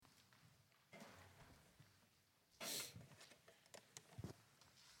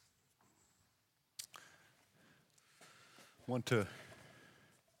Want to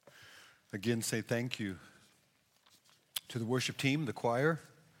again say thank you to the worship team, the choir,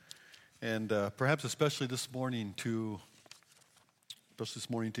 and perhaps especially this morning to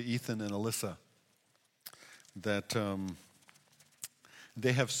Ethan and Alyssa, that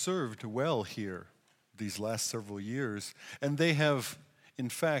they have served well here these last several years, and they have, in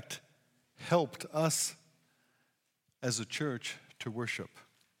fact, helped us as a church to worship.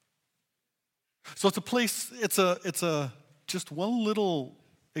 So it's a place, it's a just one little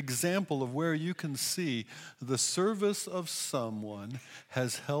example of where you can see the service of someone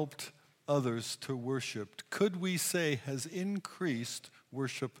has helped others to worship. Could we say has increased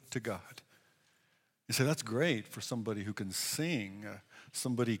worship to God? You say, that's great for somebody who can sing,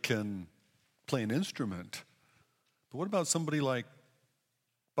 somebody can play an instrument. But what about somebody like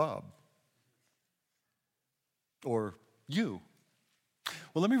Bob? Or you?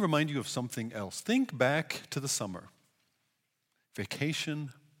 Well, let me remind you of something else. Think back to the summer.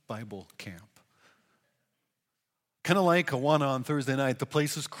 Vacation Bible Camp. Kind of like Awana on Thursday night, the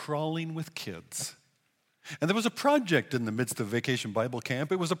place is crawling with kids. And there was a project in the midst of Vacation Bible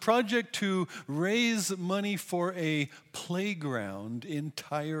Camp. It was a project to raise money for a playground in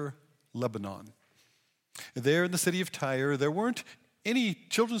Tyre, Lebanon. There in the city of Tyre, there weren't any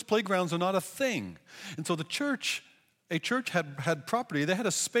children's playgrounds, are not a thing. And so a church had property. They had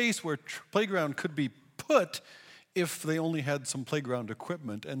a space where playground could be put if they only had some playground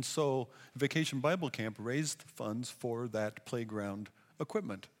equipment. And so Vacation Bible Camp raised funds for that playground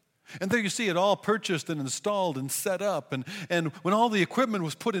equipment. And there you see it all purchased and installed and set up. And when all the equipment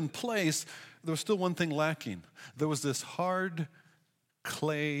was put in place, there was still one thing lacking. There was this hard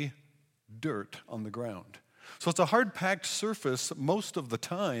clay dirt on the ground. So it's a hard-packed surface most of the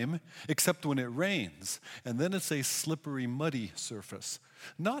time, except when it rains. And then it's a slippery, muddy surface.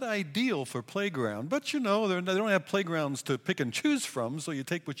 Not ideal for playground, but you know, they don't have playgrounds to pick and choose from, so you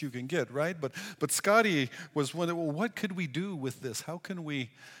take what you can get, right? But Scotty was wondering, well, what could we do with this? How can we,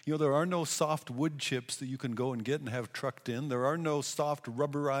 there are no soft wood chips that you can go and get and have trucked in. There are no soft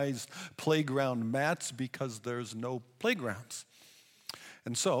rubberized playground mats because there's no playgrounds.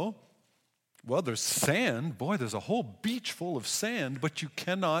 And so, well, there's sand. Boy, there's a whole beach full of sand, but you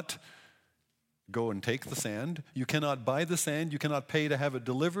cannot go and take the sand. You cannot buy the sand. You cannot pay to have it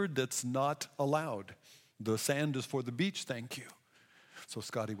delivered. That's not allowed. The sand is for the beach, thank you. So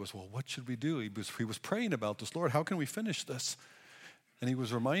Scotty was, well, what should we do? He was praying about this. Lord, how can we finish this? And he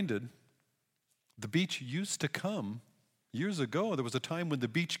was reminded, the beach used to come years ago. There was a time when the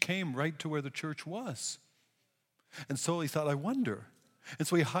beach came right to where the church was. And so he thought, I wonder. And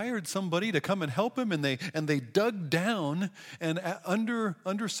so he hired somebody to come and help him, and they dug down, and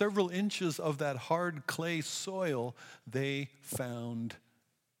under several inches of that hard clay soil, they found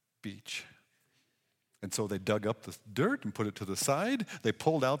beach. And so they dug up the dirt and put it to the side. They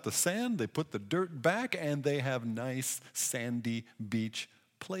pulled out the sand, they put the dirt back, and they have nice sandy beach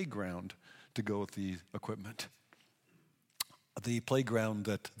playground to go with the equipment. The playground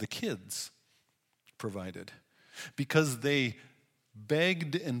that the kids provided. Because they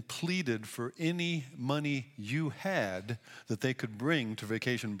begged and pleaded for any money you had that they could bring to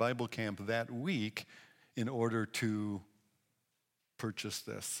Vacation Bible Camp that week in order to purchase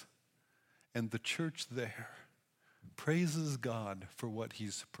this. And the church there praises God for what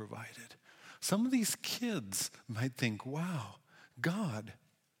he's provided. Some of these kids might think, wow, God,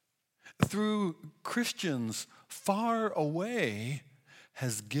 through Christians far away,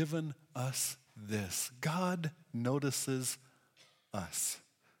 has given us this. God notices us.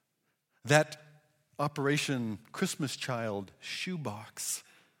 That Operation Christmas Child shoebox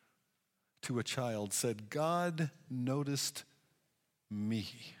to a child said, God noticed me.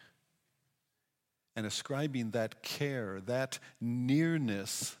 And ascribing that care, that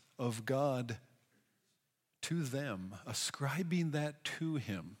nearness of God to them, ascribing that to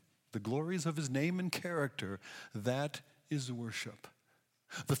him, the glories of his name and character, that is worship.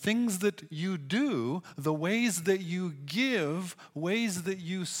 The things that you do, the ways that you give, ways that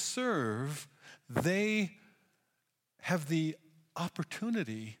you serve, they have the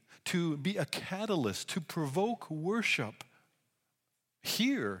opportunity to be a catalyst, to provoke worship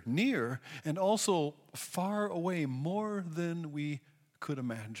here, near, and also far away, more than we could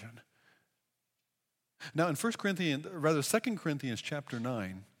imagine. Now in 2 Corinthians chapter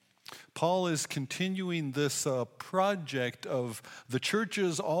 9, Paul is continuing this project of the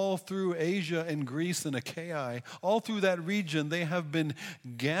churches all through Asia and Greece and Achaia. All through that region, they have been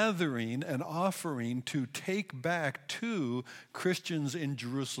gathering and offering to take back to Christians in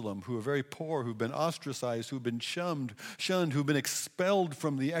Jerusalem who are very poor, who've been ostracized, who've been shunned, who've been expelled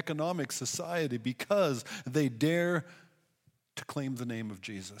from the economic society because they dare to claim the name of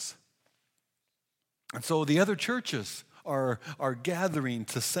Jesus. And so the other churches are gathering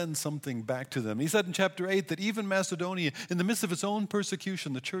to send something back to them. He said in chapter 8 that even Macedonia, in the midst of its own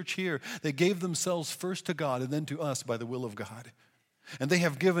persecution, the church here, they gave themselves first to God and then to us by the will of God. And they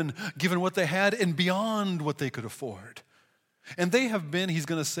have given what they had and beyond what they could afford. And they have been, he's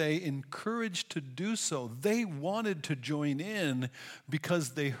going to say, encouraged to do so. They wanted to join in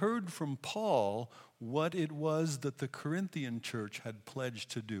because they heard from Paul what it was that the Corinthian church had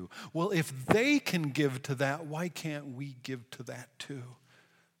pledged to do. Well, if they can give to that, why can't we give to that too?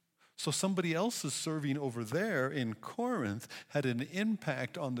 So somebody else's serving over there in Corinth had an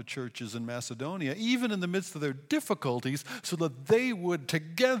impact on the churches in Macedonia, even in the midst of their difficulties, so that they would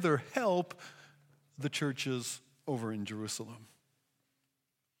together help the churches over in Jerusalem.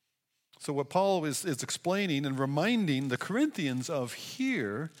 So what Paul is explaining and reminding the Corinthians of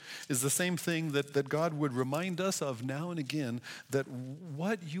here is the same thing that God would remind us of now and again, that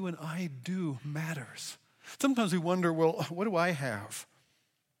what you and I do matters. Sometimes we wonder, well, what do I have?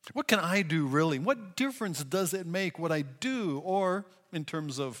 What can I do really? What difference does it make what I do, or in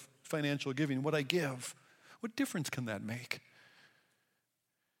terms of financial giving, what I give? What difference can that make?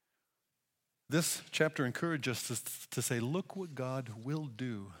 This chapter encourages us to say, look what God will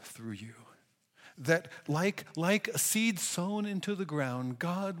do through you. That like a seed sown into the ground,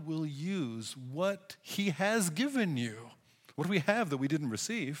 God will use what he has given you. What do we have that we didn't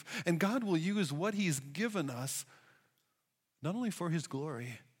receive? And God will use what he's given us, not only for his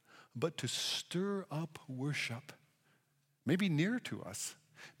glory, but to stir up worship. Maybe near to us,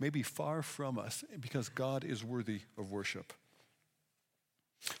 maybe far from us, because God is worthy of worship.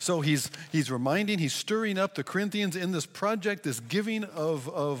 So he's reminding, he's stirring up the Corinthians in this project, this giving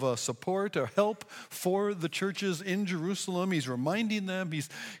of support or help for the churches in Jerusalem. He's reminding them, he's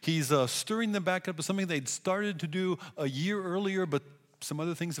stirring them back up to something they'd started to do a year earlier, but some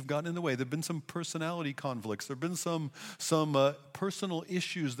other things have gotten in the way. There have been some personality conflicts. There have been some personal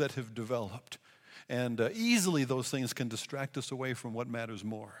issues that have developed. And easily those things can distract us away from what matters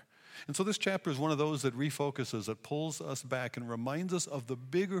more. And so this chapter is one of those that refocuses, that pulls us back and reminds us of the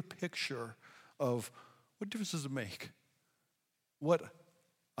bigger picture of what difference does it make? What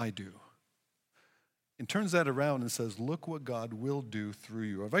I do. And turns that around and says, look what God will do through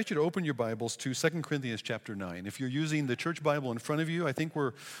you. I invite you to open your Bibles to 2 Corinthians chapter 9. If you're using the church Bible in front of you, I think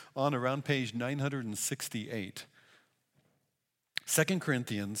we're on around page 968. 2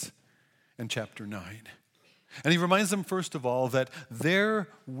 Corinthians and chapter 9. And he reminds them, first of all, that their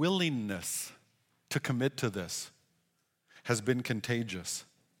willingness to commit to this has been contagious.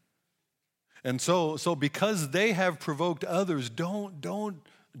 And so because they have provoked others, don't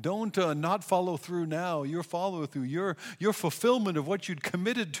not follow through now. Your follow through, your fulfillment of what you'd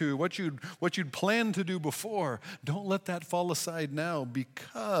committed to, what you'd planned to do before, don't let that fall aside now,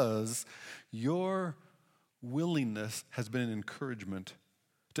 because your willingness has been an encouragement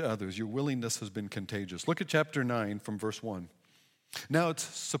to others. Your willingness has been contagious. Look at chapter 9 from verse 1. Now it's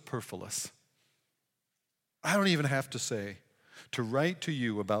superfluous, I don't even have to say, to write to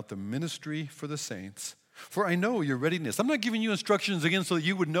you about the ministry for the saints, for I know your readiness. I'm not giving you instructions again so that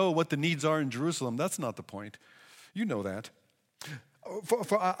you would know what the needs are in Jerusalem. That's not the point. You know that.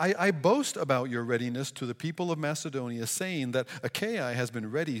 For I boast about your readiness to the people of Macedonia, saying that Achaia has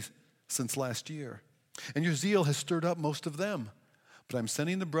been ready since last year, and your zeal has stirred up most of them. But I'm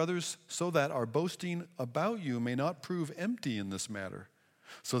sending the brothers so that our boasting about you may not prove empty in this matter,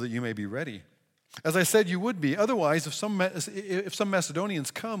 so that you may be ready. As I said you would be. Otherwise, if some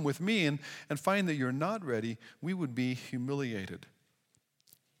Macedonians come with me and find that you're not ready, we would be humiliated.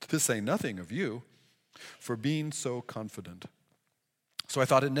 To say nothing of you, for being so confident. So I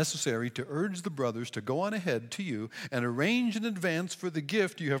thought it necessary to urge the brothers to go on ahead to you and arrange in advance for the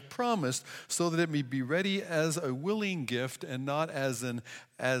gift you have promised, so that it may be ready as a willing gift and not as an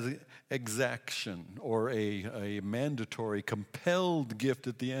exaction or a mandatory, compelled gift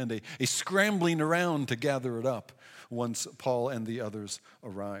at the end, a scrambling around to gather it up once Paul and the others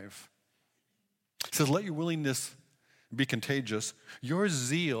arrive. He says, let your willingness be contagious. Your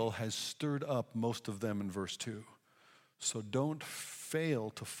zeal has stirred up most of them in verse 2. So don't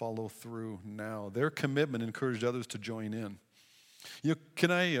fail to follow through now. Their commitment encouraged others to join in. Can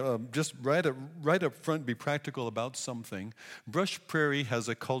I just right up front be practical about something? Brush Prairie has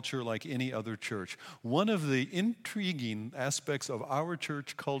a culture like any other church. One of the intriguing aspects of our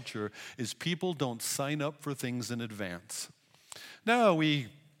church culture is people don't sign up for things in advance. Now we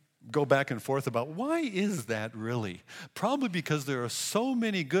go back and forth about why is that really? Probably because there are so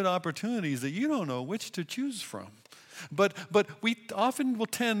many good opportunities that you don't know which to choose from. But we often will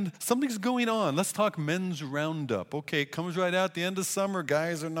tend, something's going on. Let's talk men's roundup. Okay, it comes right out the end of summer.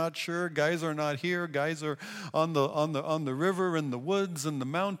 Guys are not sure. Guys are not here. Guys are on the river and the woods and the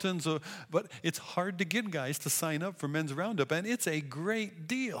mountains. But it's hard to get guys to sign up for men's roundup, and it's a great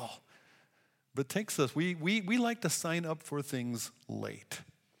deal. But it takes us, we like to sign up for things late.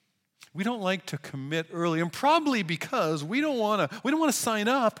 We don't like to commit early, and probably because we don't want to sign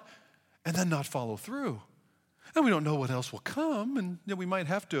up and then not follow through. And we don't know what else will come, and we might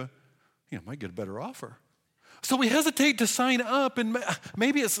have to, might get a better offer. So we hesitate to sign up, and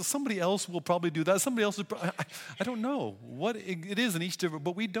maybe it's somebody else will probably do that. Somebody else, I don't know what it is in each different,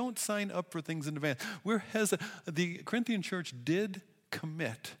 but we don't sign up for things in advance. The Corinthian church did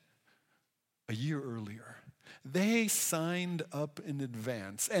commit a year earlier. They signed up in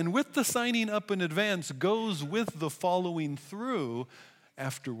advance. And with the signing up in advance goes with the following through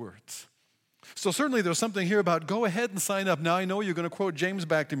afterwards. So certainly there's something here about go ahead and sign up. Now I know you're going to quote James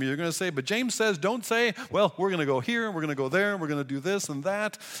back to me. You're going to say, but James says, don't say, well, we're going to go here, and we're going to go there, and we're going to do this and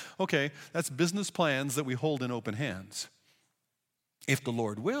that. Okay, that's business plans that we hold in open hands. If the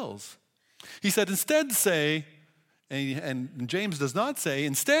Lord wills. He said, instead say, and James does not say,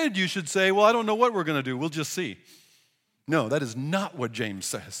 instead you should say, well, I don't know what we're going to do. We'll just see. No, that is not what James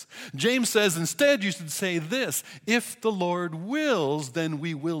says. James says, instead you should say this, if the Lord wills, then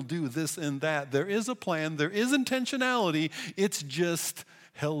we will do this and that. There is a plan. There is intentionality. It's just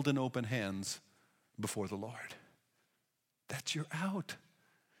held in open hands before the Lord. That's your out.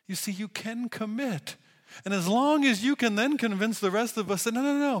 You see, you can commit. And as long as you can then convince the rest of us that,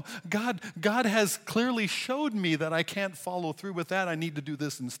 no, God has clearly showed me that I can't follow through with that. I need to do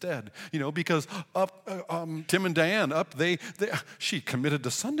this instead. Because Tim and Diane, she committed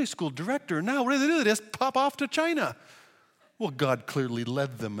to Sunday school director. Now what do they do? They just pop off to China. Well, God clearly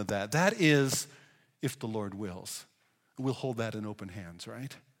led them to that. That is, if the Lord wills. We'll hold that in open hands,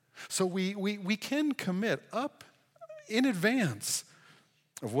 right? So we can commit up in advance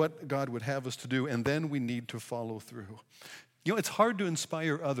of what God would have us to do, and then we need to follow through. It's hard to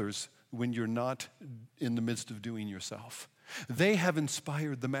inspire others when you're not in the midst of doing yourself. They have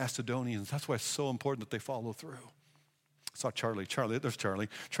inspired the Macedonians. That's why it's so important that they follow through. I saw Charlie. There's Charlie.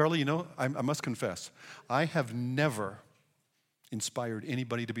 Charlie, I must confess, I have never inspired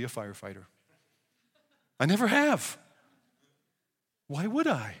anybody to be a firefighter. I never have. Why would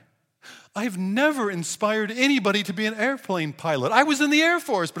I? I've never inspired anybody to be an airplane pilot. I was in the Air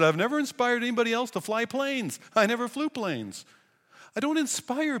Force, but I've never inspired anybody else to fly planes. I never flew planes. I don't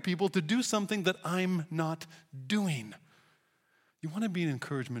inspire people to do something that I'm not doing. You want to be an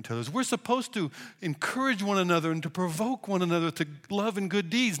encouragement to others. We're supposed to encourage one another and to provoke one another to love and good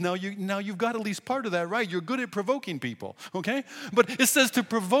deeds. Now you've got at least part of that right. You're good at provoking people, okay? But it says to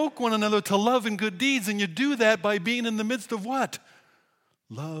provoke one another to love and good deeds, and you do that by being in the midst of what?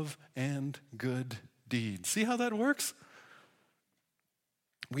 Love and good deeds. See how that works?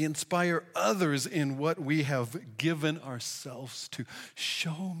 We inspire others in what we have given ourselves to.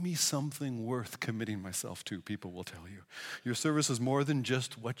 Show me something worth committing myself to, people will tell you. Your service is more than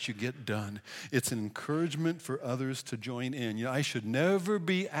just what you get done. It's an encouragement for others to join in. I should never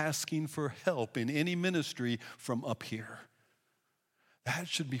be asking for help in any ministry from up here. That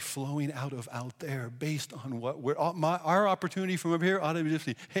should be flowing out there based on what our opportunity from up here ought to be just,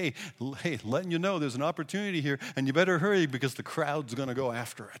 hey, letting you know there's an opportunity here, and you better hurry because the crowd's going to go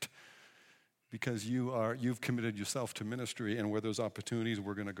after it. Because you've committed yourself to ministry, and where there's opportunities,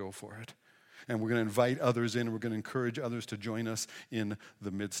 we're going to go for it. And we're going to invite others in, we're going to encourage others to join us in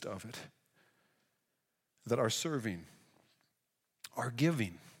the midst of it. That our serving, our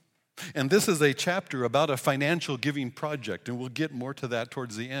giving. And this is a chapter about a financial giving project, and we'll get more to that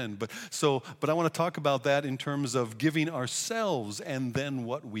towards the end. But I want to talk about that in terms of giving ourselves and then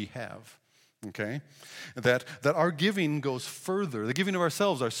what we have. Okay? That our giving goes further. The giving of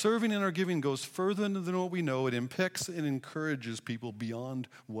ourselves, our serving and our giving goes further than what we know. It impacts and encourages people beyond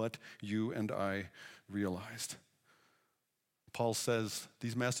what you and I realized. Paul says,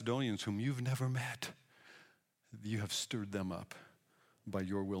 these Macedonians whom you've never met, you have stirred them up by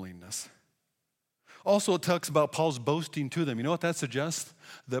your willingness. Also, it talks about Paul's boasting to them. You know what that suggests?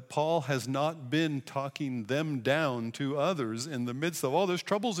 That Paul has not been talking them down to others in the midst of all there's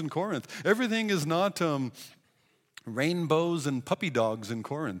troubles in Corinth. Everything is not rainbows and puppy dogs in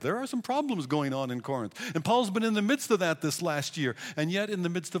Corinth. There are some problems going on in Corinth. And Paul's been in the midst of that this last year. And yet, in the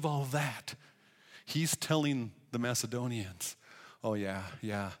midst of all that, he's telling the Macedonians, oh yeah,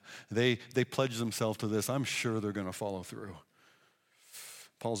 they pledged themselves to this. I'm sure they're going to follow through.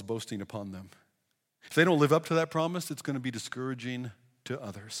 Paul's boasting upon them. If they don't live up to that promise, it's going to be discouraging to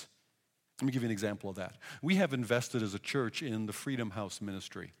others. Let me give you an example of that. We have invested as a church in the Freedom House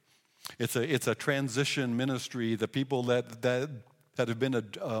ministry. It's a transition ministry. The people that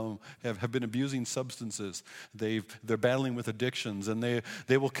have been abusing substances, they're battling with addictions, and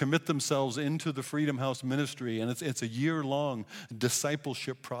they will commit themselves into the Freedom House ministry, and it's a year-long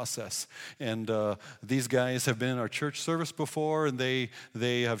discipleship process. And these guys have been in our church service before, and they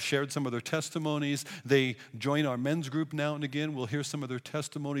have shared some of their testimonies. They join our men's group now and again. We'll hear some of their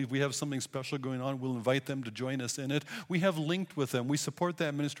testimonies. If we have something special going on, we'll invite them to join us in it. We have linked with them. We support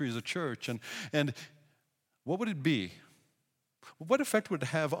that ministry as a church. And what would it be? What effect would it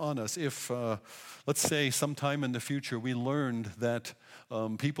have on us if, let's say, sometime in the future, we learned that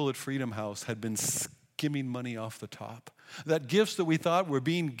people at Freedom House had been skimming money off the top? That gifts that we thought were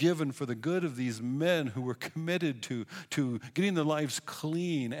being given for the good of these men who were committed to getting their lives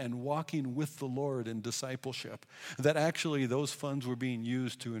clean and walking with the Lord in discipleship, that actually those funds were being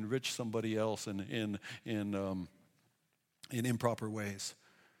used to enrich somebody else in improper ways.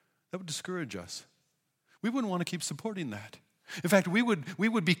 That would discourage us. We wouldn't want to keep supporting that. In fact, we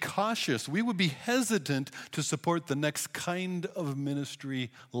would be cautious. We would be hesitant to support the next kind of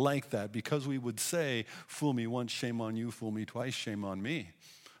ministry like that, because we would say, fool me once, shame on you, fool me twice, shame on me.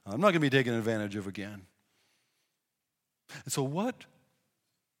 I'm not going to be taken advantage of again. And so what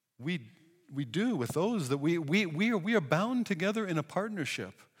we do with those that we are bound together in a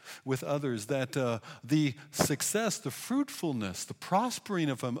partnership with others, that the success, the fruitfulness, the prospering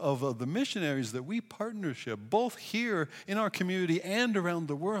of the missionaries that we partnership, both here in our community and around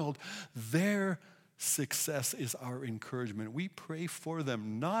the world, their success is our encouragement. We pray for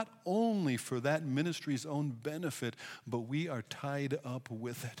them, not only for that ministry's own benefit, but we are tied up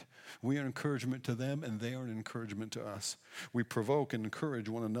with it. We are an encouragement to them, and they are an encouragement to us. We provoke and encourage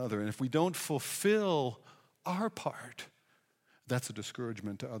one another, and if we don't fulfill our part, that's a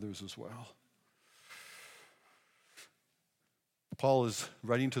discouragement to others as well. Paul is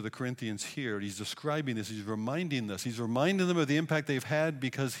writing to the Corinthians here. He's describing this. He's reminding them of the impact they've had,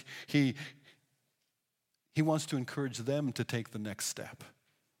 because he wants to encourage them to take the next step,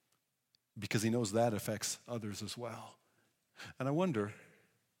 because he knows that affects others as well. And I wonder,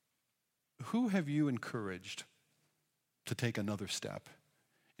 who have you encouraged to take another step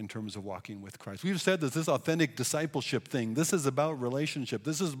in terms of walking with Christ? We've said that this authentic discipleship thing, this is about relationship.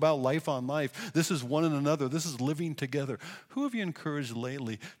 This is about life on life. This is one and another. This is living together. Who have you encouraged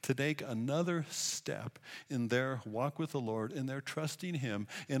lately to take another step in their walk with the Lord, in their trusting Him,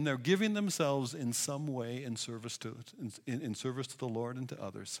 in their giving themselves in some way in service to the Lord and to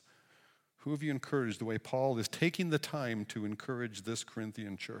others? Who have you encouraged the way Paul is taking the time to encourage this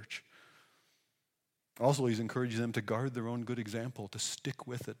Corinthian church? Also, he's encouraging them to guard their own good example, to stick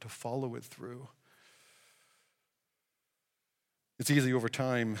with it, to follow it through. It's easy over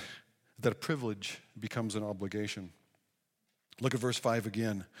time that a privilege becomes an obligation. Look at verse 5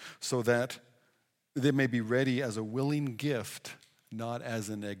 again. So that they may be ready as a willing gift, not as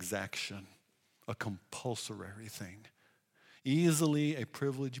an exaction, a compulsory thing. Easily a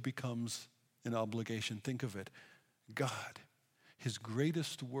privilege becomes an obligation. Think of it. God, His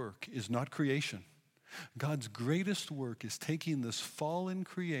greatest work is not creation. God's greatest work is taking this fallen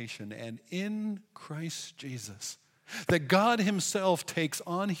creation, and in Christ Jesus, that God Himself takes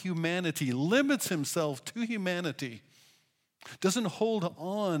on humanity, limits Himself to humanity, doesn't hold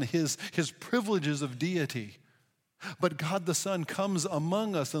on His privileges of deity, but God the Son comes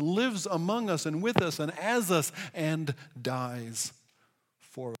among us and lives among us and with us and as us and dies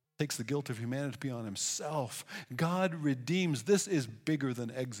for us. Takes the guilt of humanity on Himself. God redeems. This is bigger than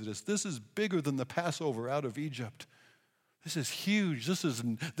Exodus. This is bigger than the Passover out of Egypt. This is huge. This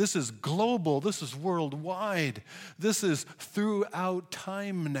is global. This is worldwide. This is throughout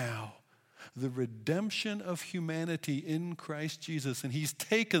time now. The redemption of humanity in Christ Jesus. And He's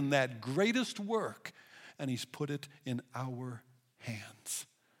taken that greatest work and He's put it in our hands.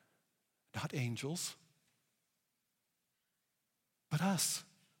 Not angels, but us.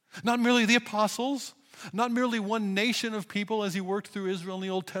 Not merely the apostles, not merely one nation of people as He worked through Israel in the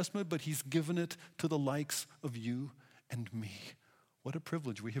Old Testament, but He's given it to the likes of you and me. What a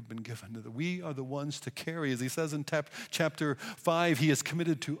privilege we have been given, that we are the ones to carry. As He says in chapter 5, He has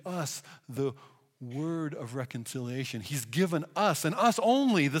committed to us the word of reconciliation. He's given us, and us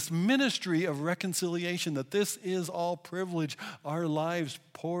only, this ministry of reconciliation, that this is all privilege, our lives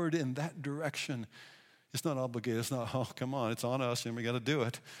poured in that direction. It's not obligated. It's not, oh, come on, it's on us and we got to do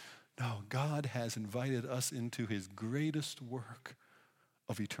it. No, God has invited us into His greatest work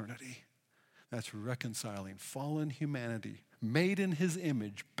of eternity. That's reconciling fallen humanity, made in His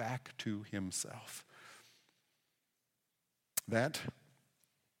image, back to Himself. That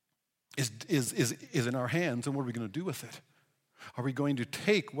is in our hands, and what are we going to do with it? Are we going to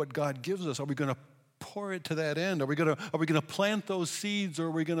take what God gives us? Are we going to pour it to that end? Are we going to plant those seeds, or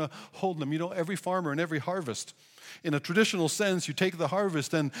are we going to hold them? You know, every farmer and every harvest, in a traditional sense, you take the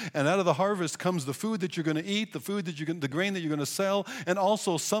harvest, and out of the harvest comes the food that you're going to eat, the grain that you're going to sell, and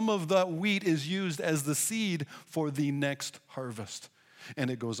also some of that wheat is used as the seed for the next harvest. And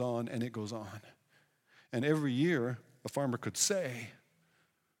it goes on and it goes on. And every year, a farmer could say,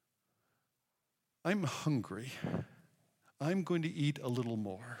 I'm hungry. I'm going to eat a little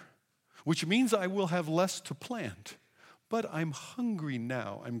more, which means I will have less to plant. But I'm hungry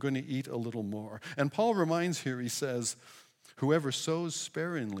now. I'm going to eat a little more. And Paul reminds here, he says, whoever sows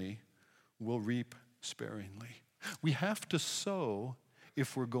sparingly will reap sparingly. We have to sow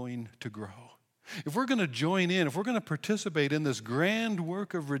if we're going to grow. If we're going to join in, if we're going to participate in this grand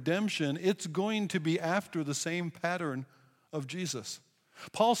work of redemption, it's going to be after the same pattern of Jesus.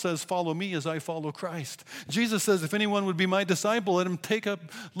 Paul says, follow me as I follow Christ. Jesus says, if anyone would be my disciple, let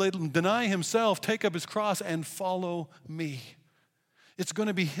him deny himself, take up his cross, and follow me. It's going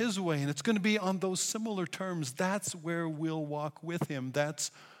to be his way, and it's going to be on those similar terms. That's where we'll walk with him.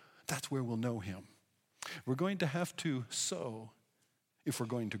 That's where we'll know him. We're going to have to sow if we're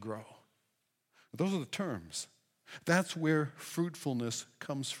going to grow. Those are the terms. That's where fruitfulness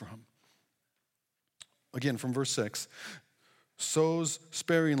comes from. Again, from verse 6. Sows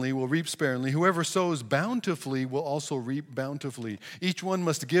sparingly will reap sparingly. Whoever sows bountifully will also reap bountifully. Each one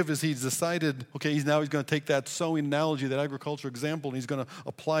must give as he's decided. Okay, he's going to take that sowing analogy, that agriculture example, and he's going to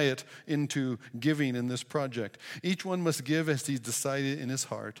apply it into giving in this project. Each one must give as he's decided in his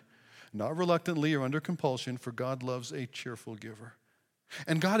heart, not reluctantly or under compulsion, for God loves a cheerful giver.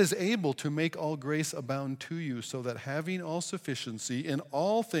 And God is able to make all grace abound to you, so that having all sufficiency in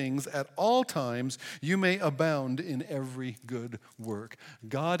all things at all times, you may abound in every good work.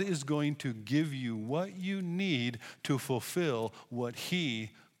 God is going to give you what you need to fulfill what he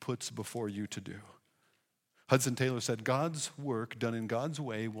puts before you to do. Hudson Taylor said, God's work done in God's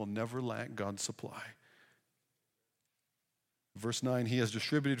way will never lack God's supply. Verse 9, he has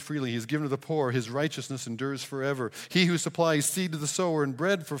distributed freely. He has given to the poor. His righteousness endures forever. He who supplies seed to the sower and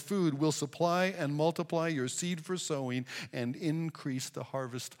bread for food will supply and multiply your seed for sowing and increase the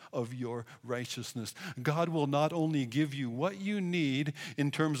harvest of your righteousness. God will not only give you what you need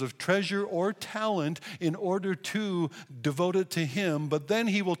in terms of treasure or talent in order to devote it to him, but then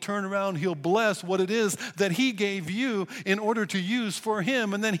he will turn around, he'll bless what it is that he gave you in order to use for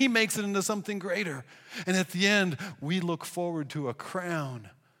him, and then he makes it into something greater. And at the end, we look forward to a crown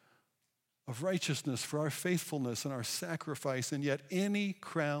of righteousness for our faithfulness and our sacrifice. And yet any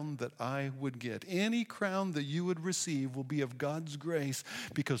crown that I would get, any crown that you would receive will be of God's grace,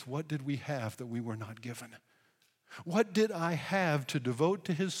 because what did we have that we were not given? What did I have to devote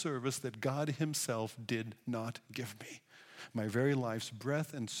to his service that God himself did not give me? My very life's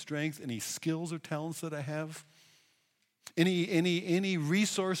breath and strength, any skills or talents that I have, any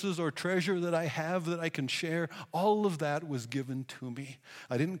resources or treasure that I have that I can share, all of that was given to me.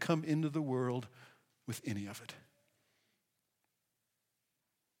 I didn't come into the world with any of it.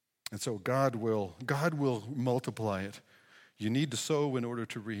 And so God will multiply it. You need to sow in order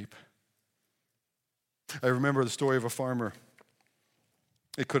to reap. I remember the story of a farmer.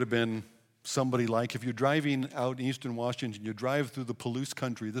 It could have been somebody like, if you're driving out in eastern Washington, you drive through the Palouse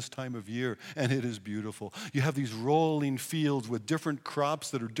country this time of year, and it is beautiful. You have these rolling fields with different crops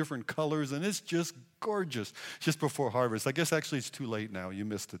that are different colors, and it's just gorgeous just before harvest. I guess actually it's too late now. You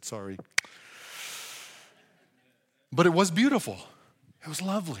missed it, sorry. But it was beautiful. It was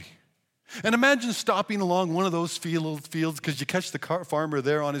lovely. And imagine stopping along one of those fields because you catch the farmer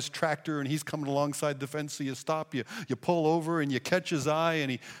there on his tractor, and he's coming alongside the fence, so you stop, you pull over, and you catch his eye, and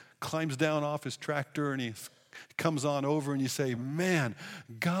he climbs down off his tractor, and he comes on over, and you say, man,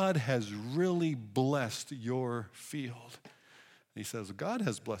 God has really blessed your field. And he says, God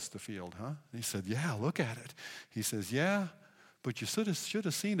has blessed the field, huh? And he said, yeah, look at it. He says, yeah, but you should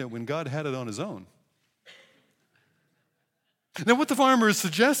have seen it when God had it on his own. Now, what the farmer is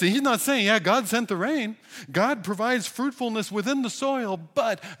suggesting, he's not saying, yeah, God sent the rain. God provides fruitfulness within the soil,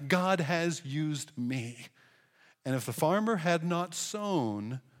 but God has used me. And if the farmer had not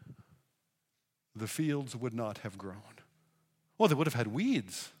sown, the fields would not have grown. Well, they would have had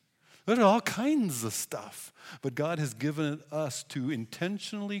weeds. They would have all kinds of stuff. But God has given us to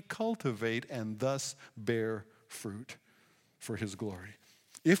intentionally cultivate and thus bear fruit for his glory.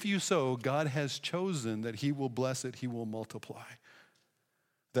 If you sow, God has chosen that he will bless it, he will multiply.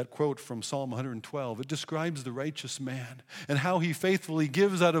 That quote from Psalm 112, it describes the righteous man and how he faithfully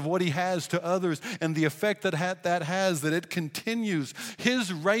gives out of what he has to others and the effect that has, that it continues.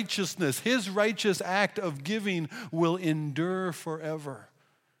 His righteousness, his righteous act of giving will endure forever.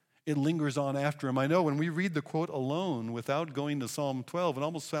 It lingers on after him. I know when we read the quote alone without going to Psalm 12, it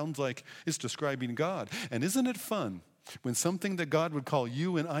almost sounds like it's describing God. And isn't it fun when something that God would call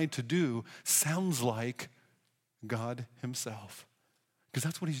you and I to do sounds like God himself? Because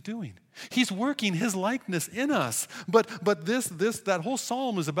that's what he's doing. He's working his likeness in us. But that whole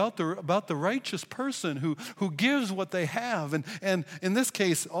psalm is about the righteous person who gives what they have. And in this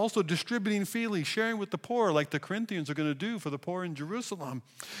case, also distributing freely, sharing with the poor, like the Corinthians are going to do for the poor in Jerusalem.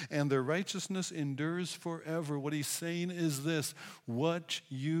 And their righteousness endures forever. What he's saying is this: what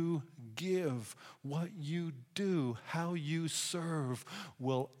you give, what you do, how you serve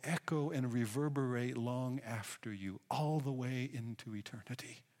will echo and reverberate long after you, all the way into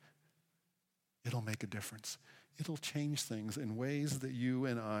eternity. It'll make a difference. It'll change things in ways that you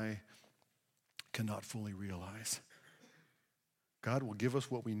and I cannot fully realize. God will give us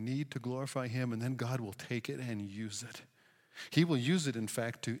what we need to glorify him, and then God will take it and use it. He will use it, in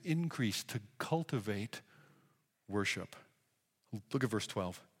fact, to increase, to cultivate worship. Look at verse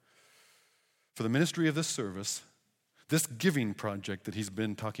 12. For the ministry of this service, this giving project that he's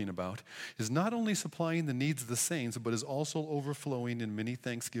been talking about, is not only supplying the needs of the saints, but is also overflowing in many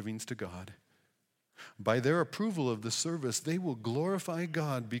thanksgivings to God. By their approval of the service, they will glorify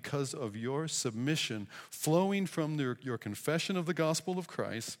God because of your submission, flowing from your confession of the gospel of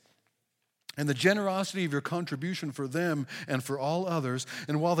Christ, and the generosity of your contribution for them and for all others.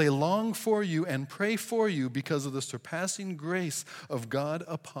 And while they long for you and pray for you because of the surpassing grace of God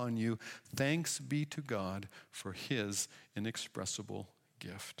upon you, thanks be to God for his inexpressible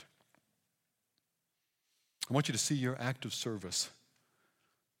gift. I want you to see your act of service,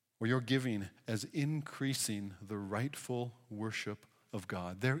 or your giving, as increasing the rightful worship of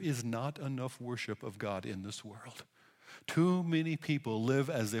God. There is not enough worship of God in this world. Too many people live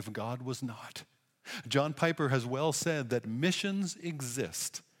as if God was not. John Piper has well said that missions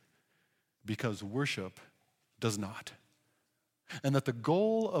exist because worship does not. And that the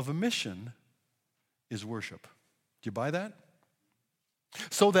goal of a mission is worship. Do you buy that?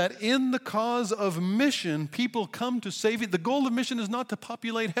 So that in the cause of mission, people come to save it. The goal of mission is not to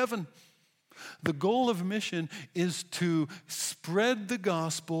populate heaven. The goal of mission is to spread the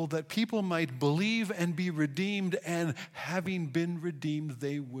gospel that people might believe and be redeemed, and having been redeemed,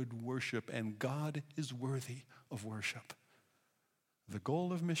 they would worship. And God is worthy of worship. The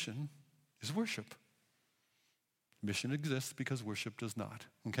goal of mission is worship. Mission exists because worship does not.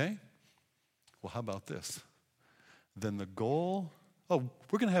 Okay? Well, how about this? Then the goal... Oh,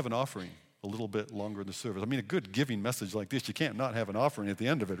 we're going to have an offering a little bit longer in the service. I mean, a good giving message like this, you can't not have an offering at the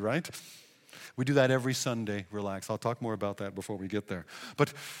end of it, right? We do that every Sunday. Relax. I'll talk more about that before we get there.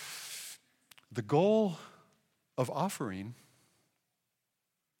 But the goal of offering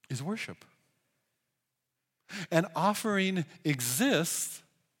is worship. And offering exists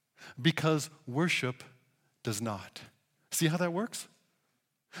because worship does not. See how that works?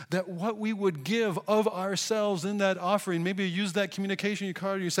 That what we would give of ourselves in that offering, maybe you use that communication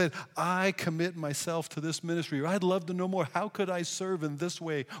card and you said, I commit myself to this ministry, or I'd love to know more. How could I serve in this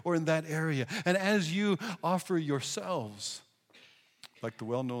way or in that area? And as you offer yourselves, like the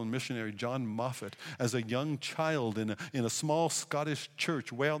well-known missionary John Moffat, as a young child in a small Scottish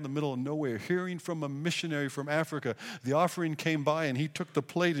church way out in the middle of nowhere, hearing from a missionary from Africa, the offering came by and he took the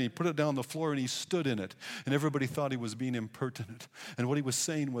plate and he put it down on the floor and he stood in it. And everybody thought he was being impertinent. And what he was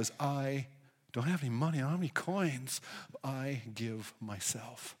saying was, I don't have any money, I don't have any coins. I give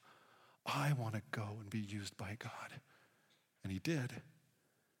myself. I want to go and be used by God. And he did.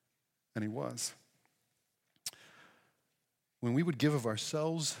 And he was. When we would give of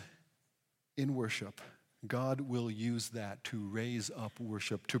ourselves in worship, God will use that to raise up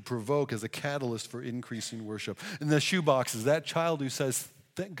worship, to provoke as a catalyst for increasing worship. In the shoebox is that child who says,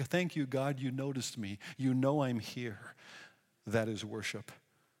 thank you, God, you noticed me. You know I'm here. That is worship.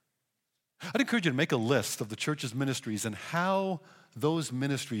 I'd encourage you to make a list of the church's ministries and how those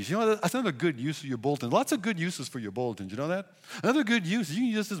ministries, that's another good use of your bulletin. Lots of good uses for your bulletin. You know that? Another good use, you can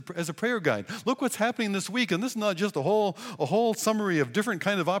use this as a prayer guide. Look what's happening this week, and this is not just a whole summary of different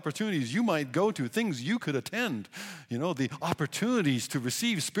kind of opportunities you might go to, things you could attend, the opportunities to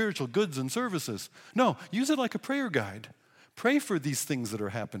receive spiritual goods and services. No, use it like a prayer guide. Pray for these things that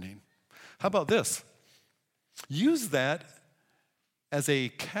are happening. How about this? Use that as a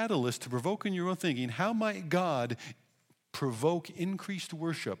catalyst to provoke in your own thinking, how might God provoke increased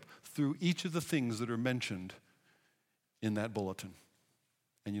worship through each of the things that are mentioned in that bulletin?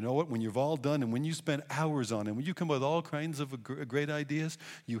 And you know what? When you've all done and when you spend hours on it, when you come up with all kinds of great ideas,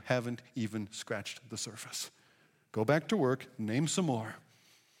 you haven't even scratched the surface. Go back to work, name some more.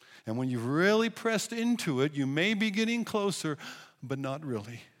 And when you've really pressed into it, you may be getting closer, but not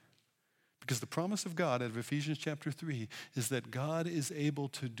really. Because the promise of God out of Ephesians chapter 3 is that God is able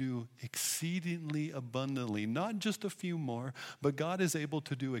to do exceedingly abundantly, not just a few more, but God is able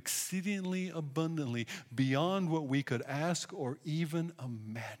to do exceedingly abundantly beyond what we could ask or even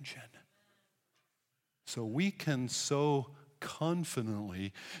imagine. So we can so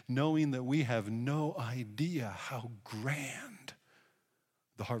confidently, knowing that we have no idea how grand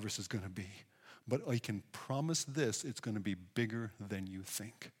the harvest is going to be, but I can promise this, it's going to be bigger than you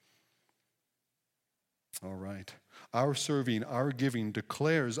think. All right. Our serving, our giving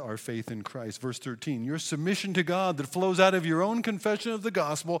declares our faith in Christ. Verse 13, your submission to God that flows out of your own confession of the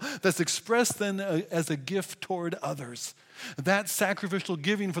gospel that's expressed then as a gift toward others. That sacrificial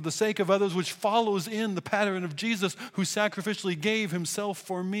giving for the sake of others, which follows in the pattern of Jesus, who sacrificially gave himself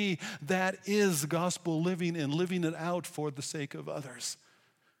for me, that is gospel living and living it out for the sake of others.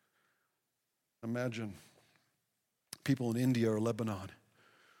 Imagine people in India or Lebanon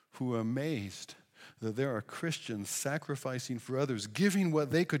who are amazed that there are Christians sacrificing for others, giving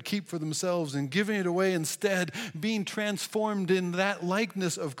what they could keep for themselves and giving it away instead, being transformed in that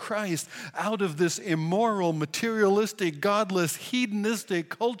likeness of Christ out of this immoral, materialistic, godless, hedonistic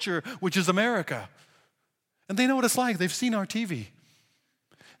culture, which is America. And they know what it's like. They've seen our TV.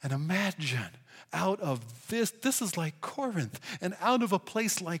 And imagine out of this is like Corinth, and out of a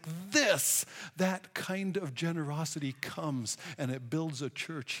place like this, that kind of generosity comes and it builds a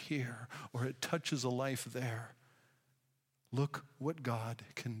church here, or it touches a life there. Look what God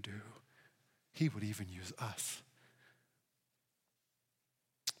can do. He would even use us.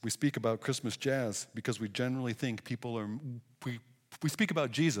 We speak about Christmas jazz because we generally think we speak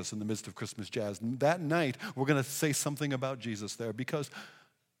about Jesus in the midst of Christmas jazz. And that night, we're going to say something about Jesus there because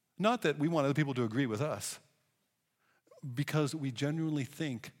not that we want other people to agree with us, because we genuinely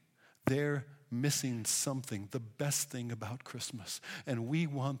think they're missing something, the best thing about Christmas. And we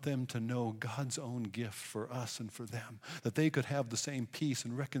want them to know God's own gift for us and for them, that they could have the same peace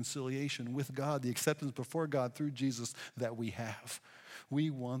and reconciliation with God, the acceptance before God through Jesus that we have.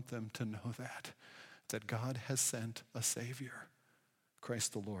 We want them to know that God has sent a Savior,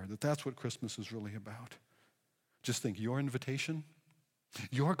 Christ the Lord, that's what Christmas is really about. Just think, your invitation,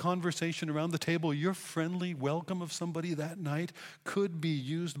 your conversation around the table, your friendly welcome of somebody that night could be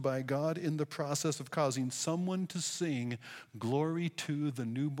used by God in the process of causing someone to sing glory to the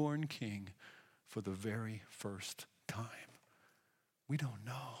newborn King for the very first time. We don't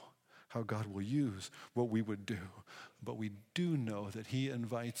know how God will use what we would do, but we do know that he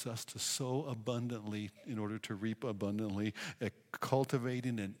invites us to sow abundantly in order to reap abundantly,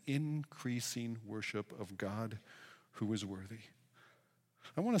 cultivating an increasing worship of God who is worthy.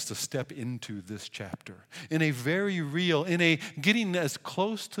 I want us to step into this chapter in a very real, getting as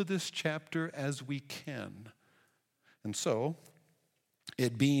close to this chapter as we can. And so,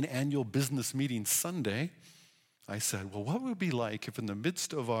 it being annual business meeting Sunday, I said, well, what would it be like if in the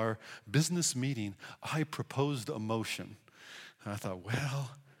midst of our business meeting, I proposed a motion? And I thought,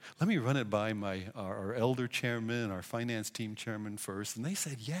 well, let me run it by our elder chairman, our finance team chairman first. And they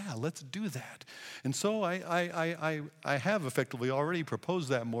said, yeah, let's do that. And so I have effectively already proposed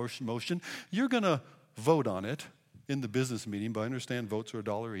that motion. You're going to vote on it in the business meeting, but I understand votes are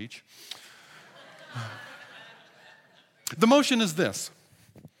 $1 each. The motion is this.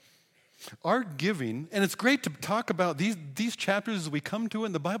 Our giving, and it's great to talk about these chapters as we come to it,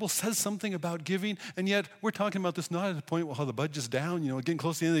 and the Bible says something about giving, and yet we're talking about this not at the point, well, how the budget's down, getting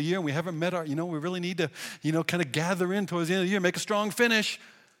close to the end of the year, and we haven't met we really need to, kind of gather in towards the end of the year, make a strong finish.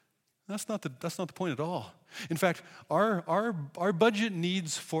 That's not the point at all. In fact, our budget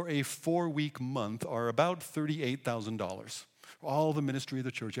needs for a 4-week month are about $38,000. All the ministry of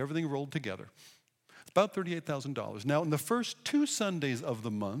the church, everything rolled together. It's about $38,000. Now, in the first 2 Sundays of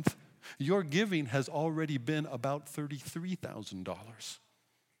the month, your giving has already been about $33,000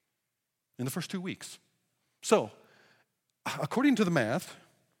 in the first 2 weeks. So, according to the math,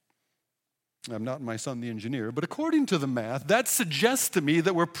 I'm not my son the engineer, but according to the math, that suggests to me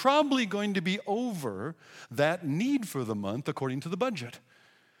that we're probably going to be over that need for the month according to the budget.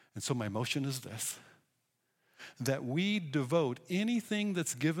 And so my motion is this, that we devote anything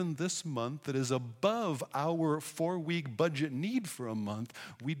that's given this month that is above our 4-week budget need for a month,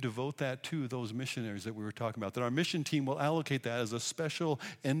 we devote that to those missionaries that we were talking about, that our mission team will allocate that as a special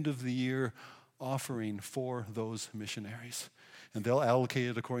end-of-the-year offering for those missionaries. And they'll allocate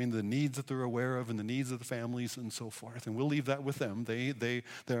it according to the needs that they're aware of and the needs of the families and so forth. And we'll leave that with them.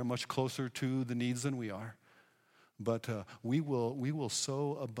 They're much closer to the needs than we are. But we will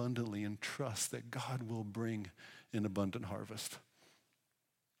sow abundantly and trust that God will bring an abundant harvest.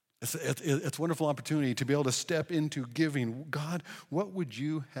 It's a wonderful opportunity to be able to step into giving. God, what would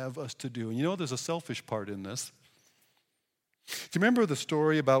you have us to do? And you know, there's a selfish part in this. Do you remember the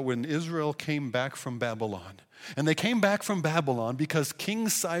story about when Israel came back from Babylon? And they came back from Babylon because King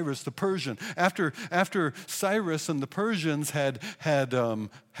Cyrus the Persian, after Cyrus and the Persians had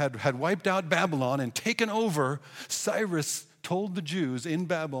wiped out Babylon and taken over, Cyrus told the Jews in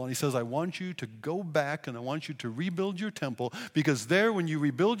Babylon, he says, I want you to go back and I want you to rebuild your temple, because there, when you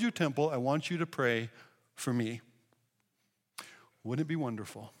rebuild your temple, I want you to pray for me. Wouldn't it be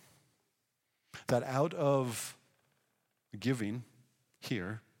wonderful that out of giving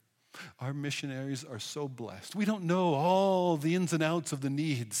here, our missionaries are so blessed. We don't know all the ins and outs of the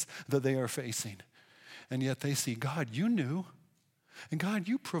needs that they are facing. And yet they see, God, you knew. And God,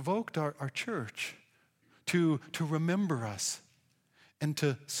 you provoked our church to remember us and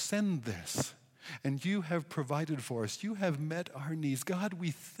to send this. And you have provided for us. You have met our needs. God,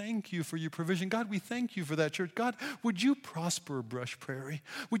 we thank you for your provision. God, we thank you for that church. God, would you prosper Brush Prairie?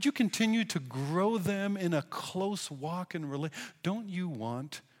 Would you continue to grow them in a close walk and relate? Don't you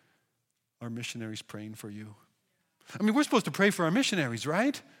want our missionaries praying for you? I mean, we're supposed to pray for our missionaries,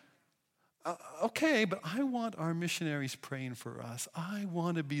 right? Okay, but I want our missionaries praying for us. I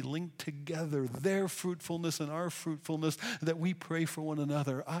want to be linked together, their fruitfulness and our fruitfulness, that we pray for one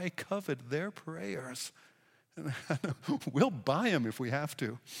another. I covet their prayers. We'll buy them if we have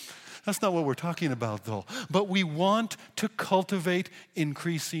to. That's not what we're talking about, though. But we want to cultivate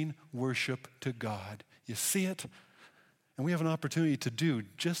increasing worship to God. You see it? And we have an opportunity to do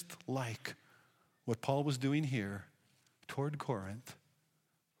just like what Paul was doing here toward Corinth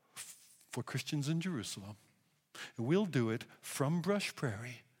for Christians in Jerusalem. And we'll do it from Brush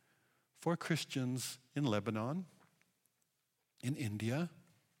Prairie for Christians in Lebanon, in India,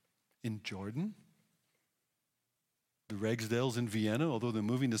 in Jordan, the Ragsdales in Vienna, although they're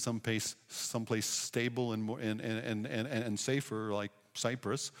moving to someplace stable and more and safer, like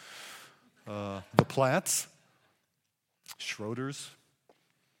Cyprus, the Platts, Schroeder's,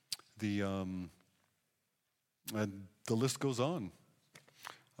 the list goes on.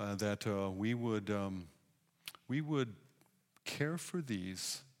 That we would care for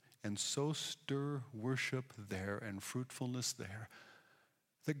these and so stir worship there and fruitfulness there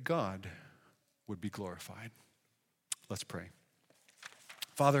that God would be glorified. Let's pray.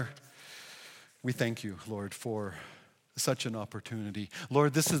 Father, we thank you, Lord, for such an opportunity.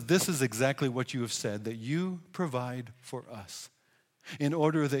 Lord, this is exactly what you have said, that you provide for us in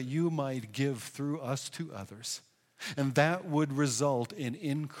order that you might give through us to others. And that would result in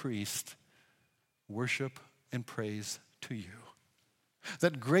increased worship and praise to you.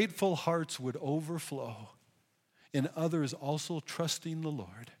 That grateful hearts would overflow in others also trusting the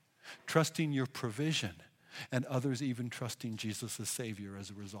Lord, trusting your provision, and others even trusting Jesus as Savior as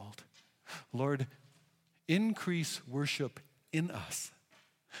a result. Lord, increase worship in us,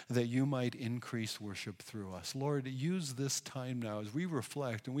 that you might increase worship through us. Lord, use this time now as we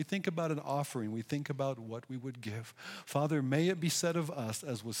reflect and we think about an offering, we think about what we would give. Father, may it be said of us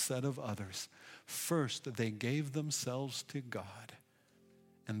as was said of others. First, they gave themselves to God,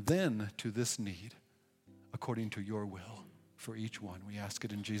 and then to this need, according to your will for each one. We ask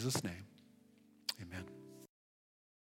it in Jesus' name. Amen.